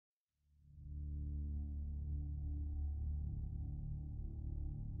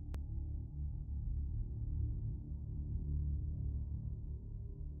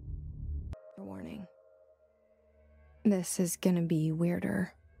Warning. This is gonna be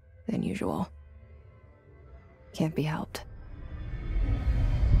weirder than usual. Can't be helped.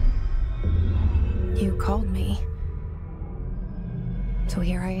 You called me. So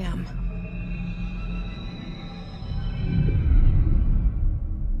here I am.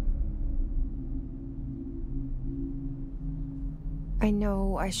 I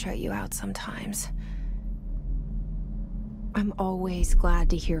know I shut you out sometimes. I'm always glad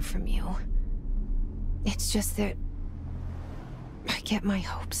to hear from you. It's just that I get my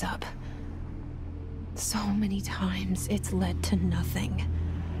hopes up. So many times it's led to nothing.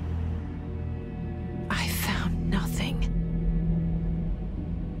 I found nothing.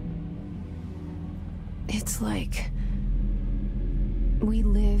 It's like we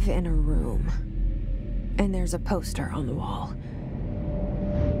live in a room, and there's a poster on the wall.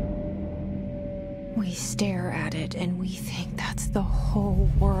 We stare at it and we think that's the whole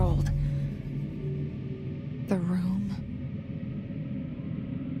world. The room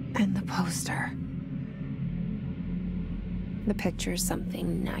and the poster. The picture's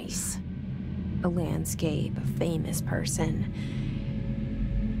something nice. A landscape, a famous person.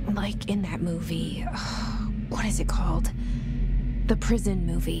 Like in that movie, what is it called? The prison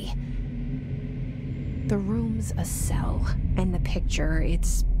movie. The room's a cell, and the picture,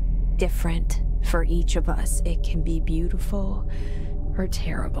 it's different for each of us. It can be beautiful or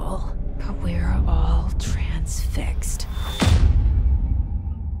terrible, but we're all transfixed.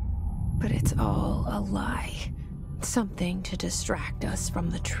 But it's all a lie. Something to distract us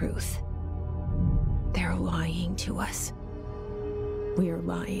from the truth. They're lying to us. We're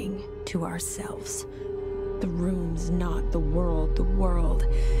lying to ourselves. The room's not the world. The world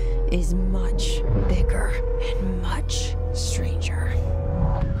is much bigger and much stranger.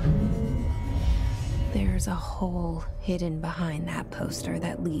 There's a hole hidden behind that poster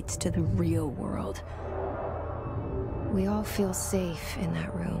that leads to the real world. We all feel safe in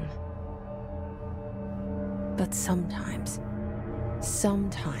that room. But sometimes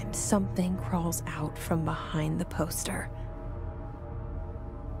something crawls out from behind the poster.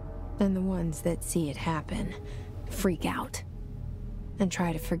 And the ones that see it happen freak out and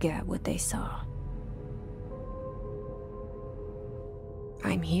try to forget what they saw.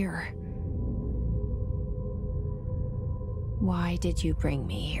 I'm here. Why did you bring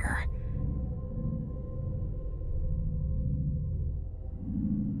me here?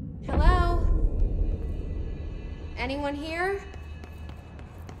 Hello? Anyone here?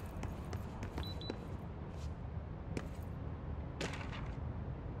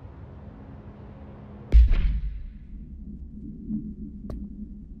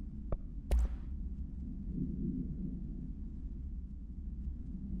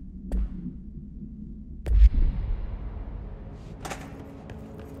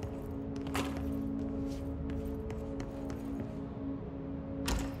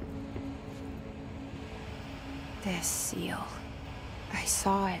 This seal. I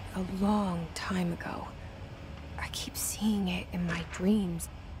saw it a long time ago. I keep seeing it in my dreams.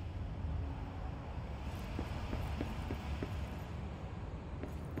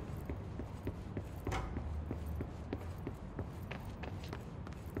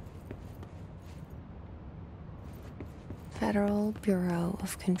 Federal Bureau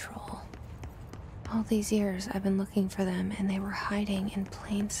of Control. All these years I've been looking for them, and they were hiding in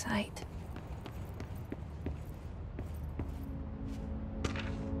plain sight.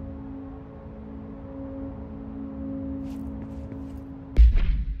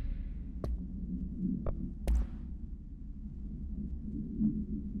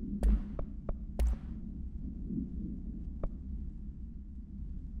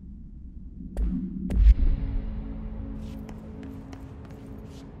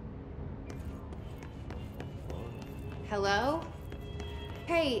 Hello?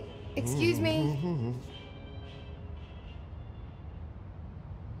 Hey, excuse me?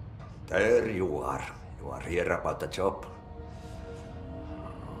 There you are. You are here about the job.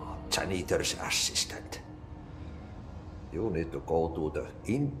 Janitor's assistant. You need to go to the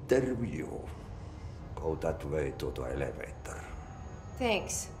interview. Go that way to the elevator.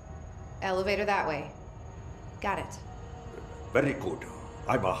 Thanks. Elevator that way. Got it. Very good.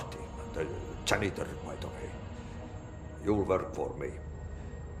 I'm Ahti, the janitor, by the way. You'll work for me.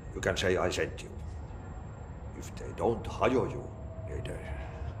 You can say I sent you. If they don't hire you, niin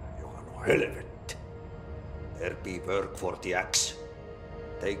Johan on helvet. There be work for the axe.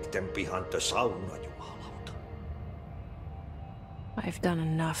 Take them behind the sauna, jumalauta. I've done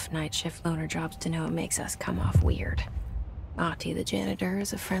enough night shift loner jobs to know it makes us come off weird. Ahti the janitor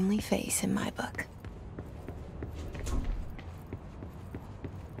is a friendly face in my book.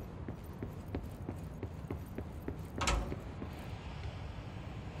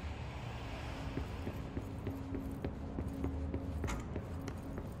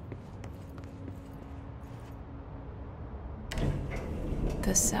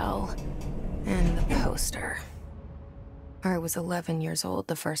 the cell. And the poster. I was 11 years old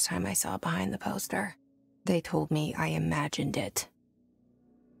the first time I saw behind the poster. They told me I imagined it.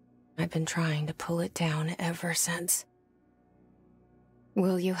 I've been trying to pull it down ever since.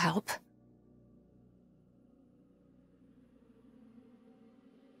 Will you help?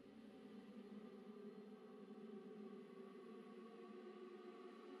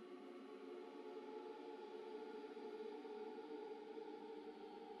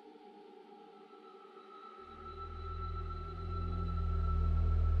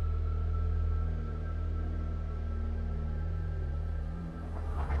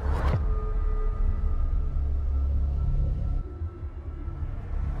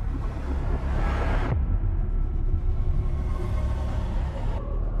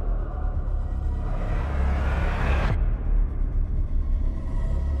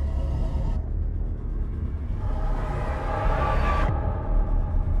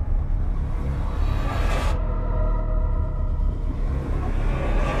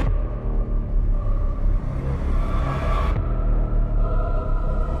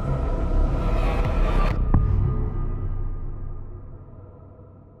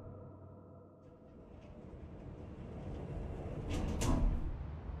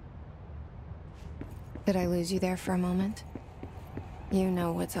 Did I lose you there for a moment? You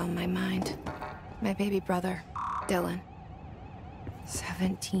know what's on my mind. My baby brother, Dylan.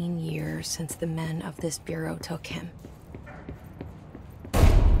 17 years since the men of this bureau took him.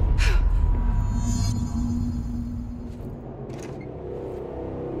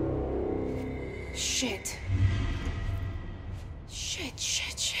 Shit.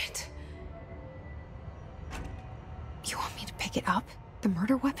 Shit. You want me to pick it up? The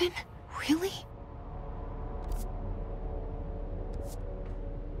murder weapon? Really?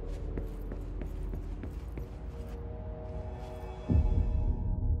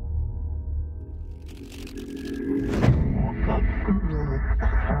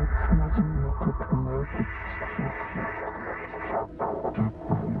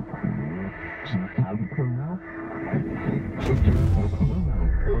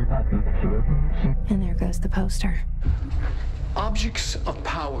 And there goes the poster. Objects of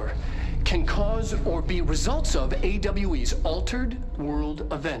power can cause or be results of AWE's altered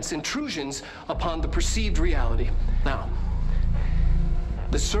world events, intrusions upon the perceived reality. Now,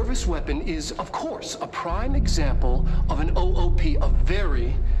 the service weapon is, of course, a prime example of an OOP, a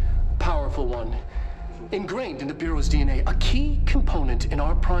very powerful one. Ingrained in the Bureau's DNA, a key component in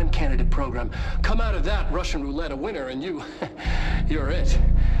our prime candidate program. Come out of that Russian roulette a winner and you're it.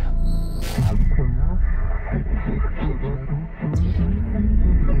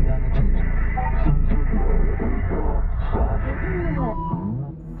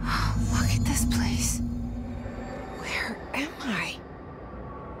 Look at this place. Where am I?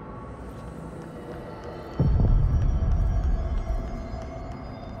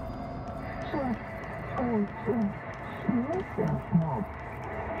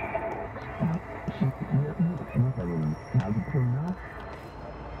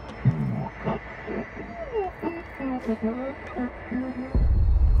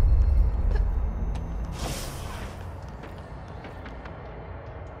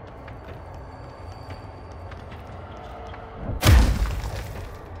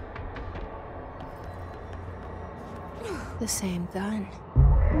 The same gun.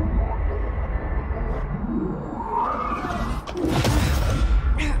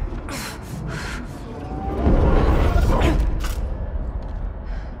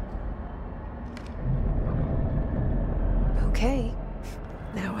 Okay,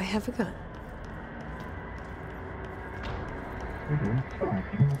 now I have a gun.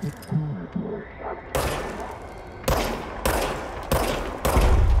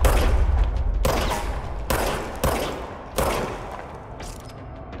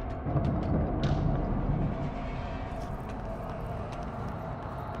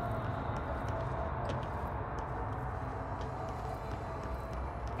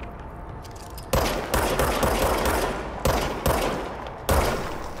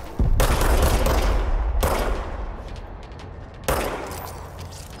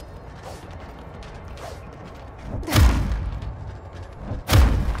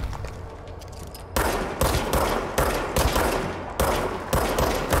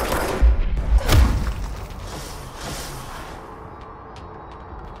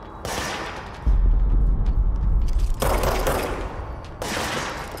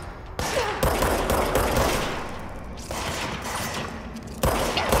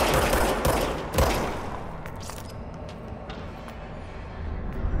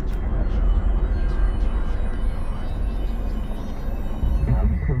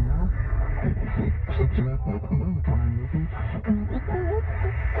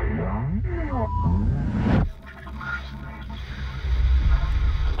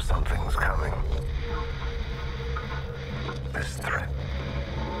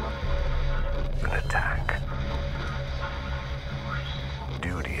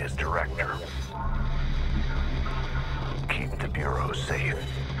 as director. Keep the Bureau safe.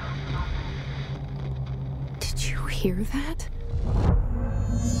 Did you hear that?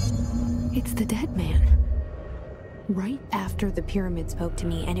 It's the dead man. Right after the pyramid spoke to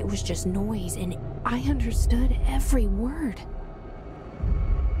me, and it was just noise, and I understood every word.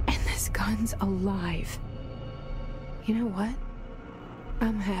 And this gun's alive. You know what?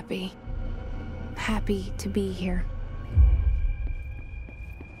 I'm happy. Happy to be here.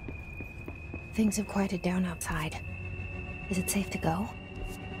 Things have quieted down outside. Is it safe to go?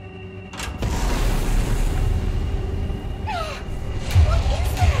 What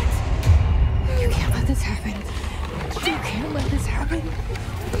is that? You can't let this happen. You can't let this happen.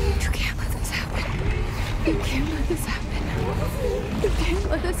 You can't let this happen. You can't let this happen. You can't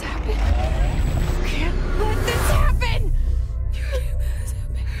let this happen. You can't let this happen. You can't let this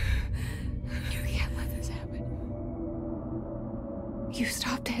happen. You can't let this happen. You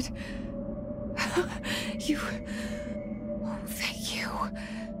stopped it. You... Oh, thank you.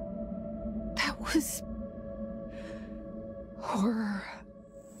 That was... horror.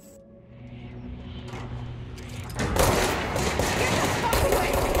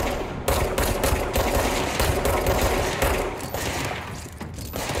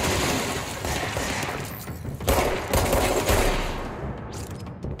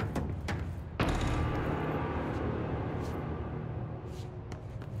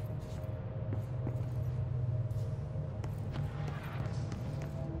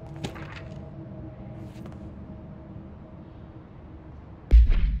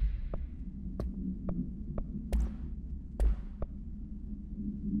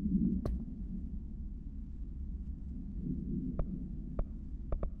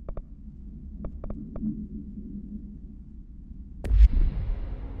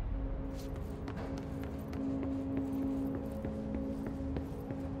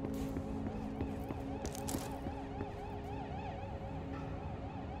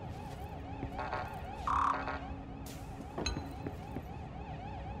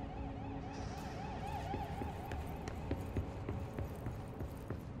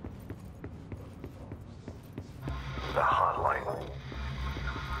 The hotline.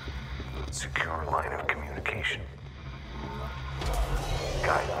 Secure line of communication.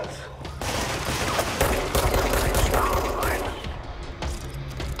 Guidance. Reach the hotline.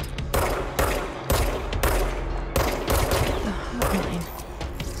 The hotline,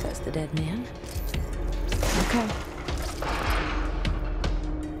 says the dead man. Okay.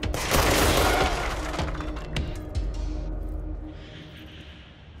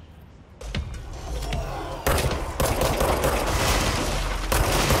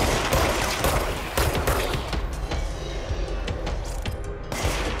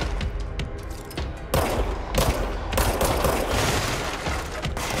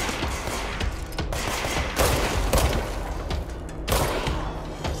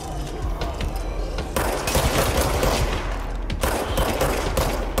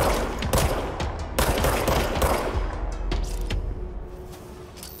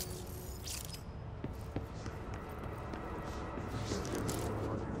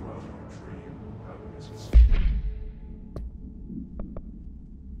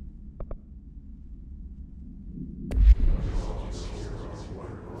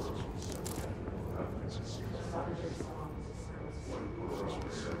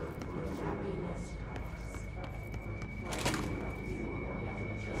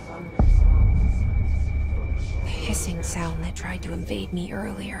 Sound that tried to invade me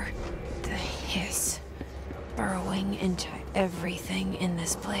earlier. The hiss. Burrowing into everything in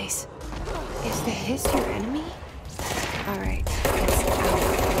this place. Is the hiss your enemy? Alright, it's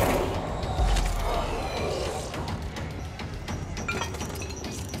out.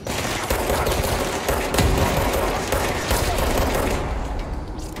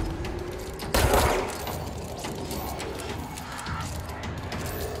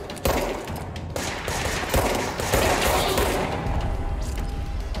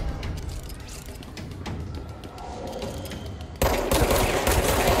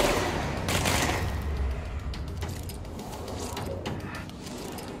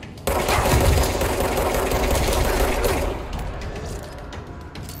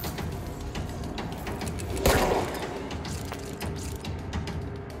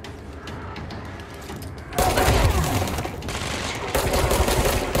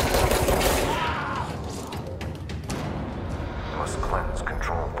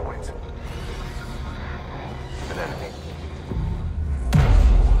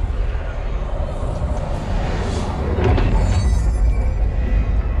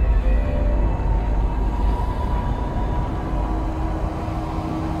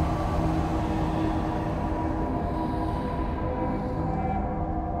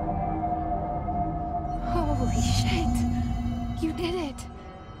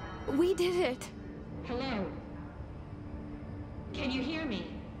 We did it. Hello? Can you hear me?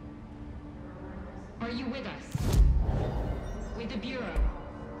 Are you with us? With the Bureau?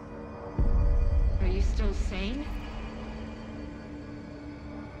 Are you still sane?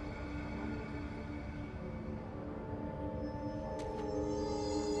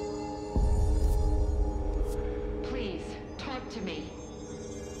 Please, talk to me.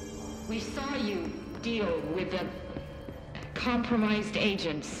 We saw you deal with the compromised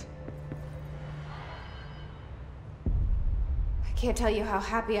agents. I can't tell you how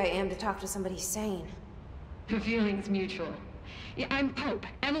happy I am to talk to somebody sane. The feeling's mutual. Yeah, I'm Pope,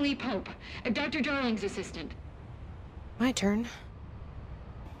 Emily Pope, Dr. Darling's assistant. My turn.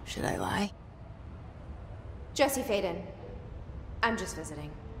 Should I lie? Jesse Faden. I'm just visiting.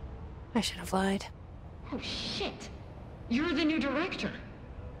 I should have lied. Oh, shit. You're the new director.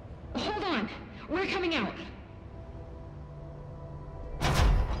 Hold on. We're coming out.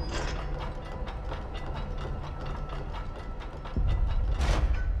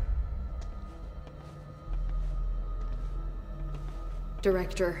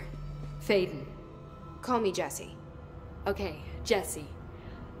 Director Faden. Call me Jesse. Okay, Jesse.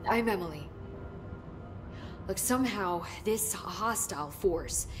 I'm Emily. Look, somehow this hostile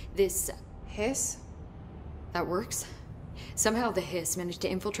force, this... Hiss? That works? Somehow the hiss managed to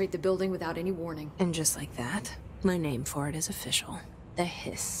infiltrate the building without any warning. And just like that, my name for it is official. The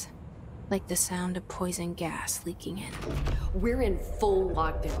hiss. Like the sound of poison gas leaking in. We're in full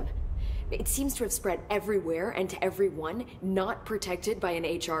lockdown. It seems to have spread everywhere and to everyone not protected by an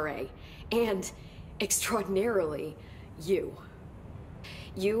HRA. And, extraordinarily, you.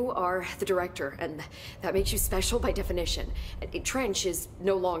 You are the director, and that makes you special by definition. Trench is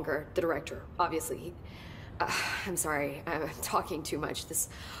no longer the director, obviously. I'm sorry, I'm talking too much. This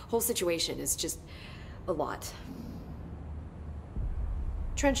whole situation is just a lot.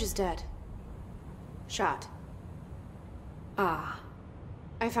 Trench is dead. Shot. Ah.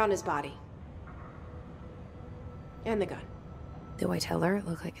 I found his body. And the gun. Do I tell her it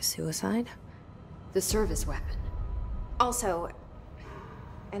looked like a suicide? The service weapon. Also,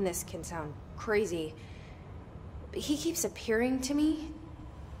 and this can sound crazy, but he keeps appearing to me,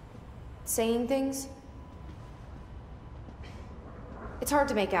 saying things. It's hard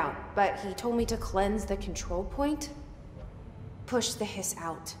to make out, but he told me to cleanse the control point, push the hiss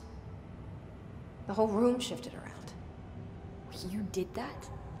out. The whole room shifted around. You did that?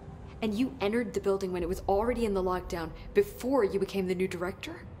 And you entered the building when it was already in the lockdown before you became the new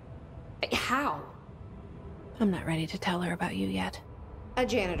director? How? I'm not ready to tell her about you yet. A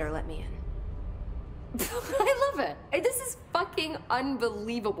janitor let me in. I love it. This is fucking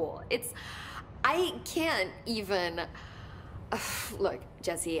unbelievable. I can't even... Look,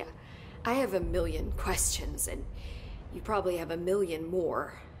 Jesse, I have a million questions, and you probably have a million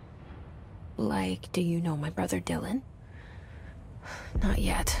more. Like, do you know my brother Dylan? Not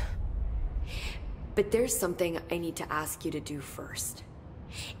yet. But there's something I need to ask you to do first.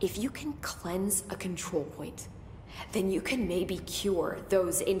 If you can cleanse a control point, then you can maybe cure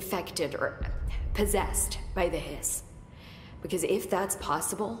those infected or possessed by the hiss. Because if that's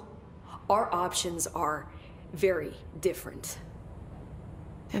possible, our options are very different.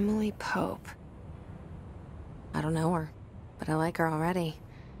 Emily Pope. I don't know her, but I like her already.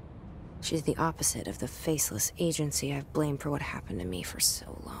 She's the opposite of the faceless agency I've blamed for what happened to me for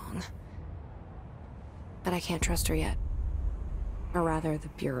so long. But I can't trust her yet. Or rather, the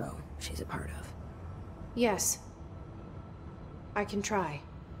Bureau she's a part of. Yes. I can try.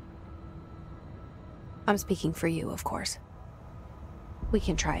 I'm speaking for you, of course. We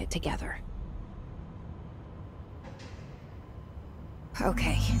can try it together.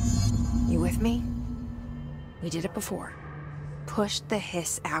 Okay. You with me? We did it before. Push the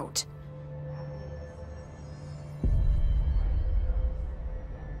hiss out.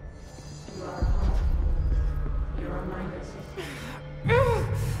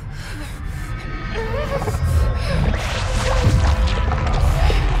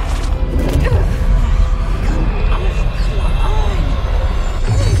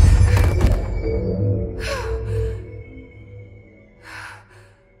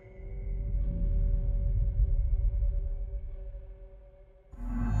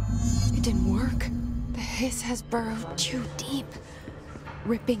 It didn't work. The hiss has burrowed too deep.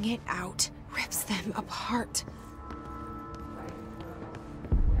 Ripping it out rips them apart.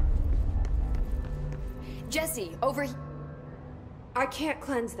 Jesse, over here. I can't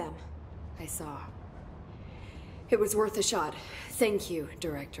cleanse them. I saw. It was worth a shot. Thank you,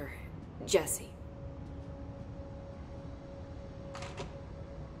 Director. Jesse.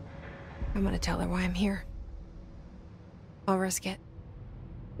 I'm gonna tell her why I'm here. I'll risk it.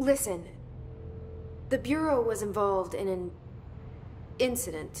 Listen, the Bureau was involved in an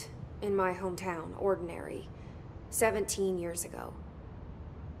incident in my hometown, Ordinary, 17 years ago.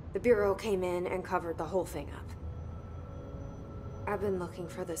 The Bureau came in and covered the whole thing up. I've been looking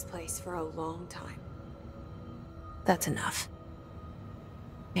for this place for a long time. That's enough.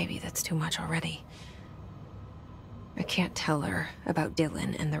 Maybe that's too much already. I can't tell her about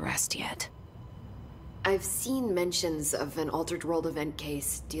Dylan and the rest yet. I've seen mentions of an Altered World event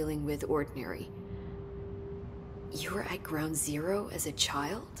case dealing with Ordinary. You were at Ground Zero as a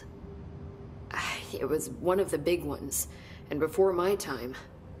child? It was one of the big ones, and before my time.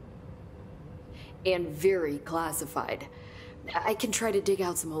 And very classified. I can try to dig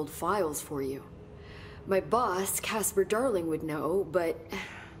out some old files for you. My boss, Casper Darling, would know, but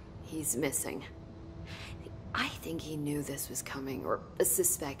he's missing. I think he knew this was coming, or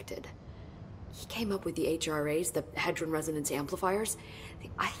suspected. He came up with the HRAs, the Hadron Resonance Amplifiers.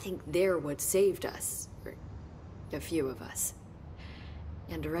 I think they're what saved us. Or a few of us.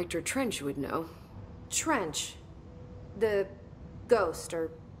 And Director Trench would know. Trench? The ghost,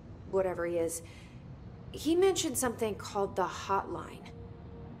 or whatever he is. He mentioned something called the Hotline.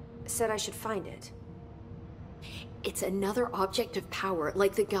 Said I should find it. It's another object of power,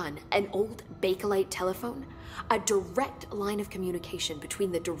 like the gun, an old Bakelite telephone. A direct line of communication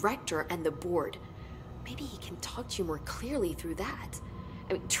between the director and the board. Maybe he can talk to you more clearly through that.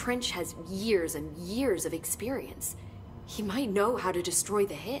 I mean, Trench has years and years of experience. He might know how to destroy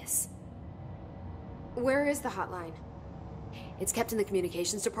the hiss. Where is the hotline? It's kept in the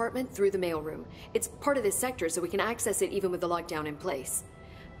communications department through the mailroom. It's part of this sector, so we can access it even with the lockdown in place.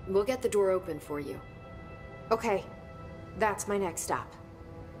 We'll get the door open for you. Okay, that's my next stop.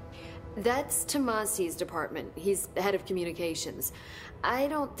 That's Tomasi's department. He's the head of communications. I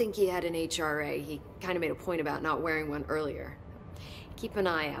don't think he had an HRA. He kind of made a point about not wearing one earlier. Keep an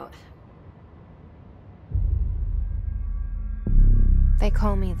eye out. They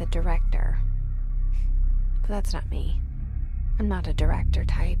call me the director. But that's not me. I'm not a director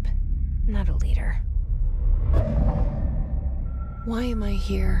type. I'm not a leader. Why am I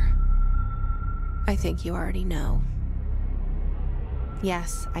here? I think you already know.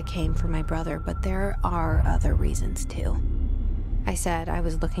 Yes, I came for my brother, but there are other reasons too. I said I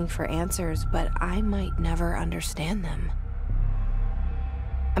was looking for answers, but I might never understand them.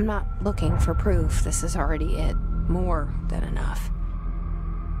 I'm not looking for proof. This is already it. More than enough.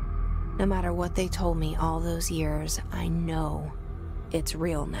 No matter what they told me all those years, I know it's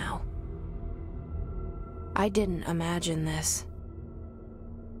real now. I didn't imagine this.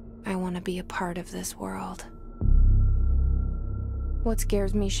 I want to be a part of this world. What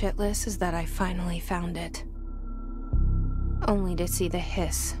scares me shitless is that I finally found it. Only to see the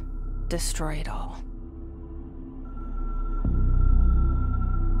hiss destroy it all.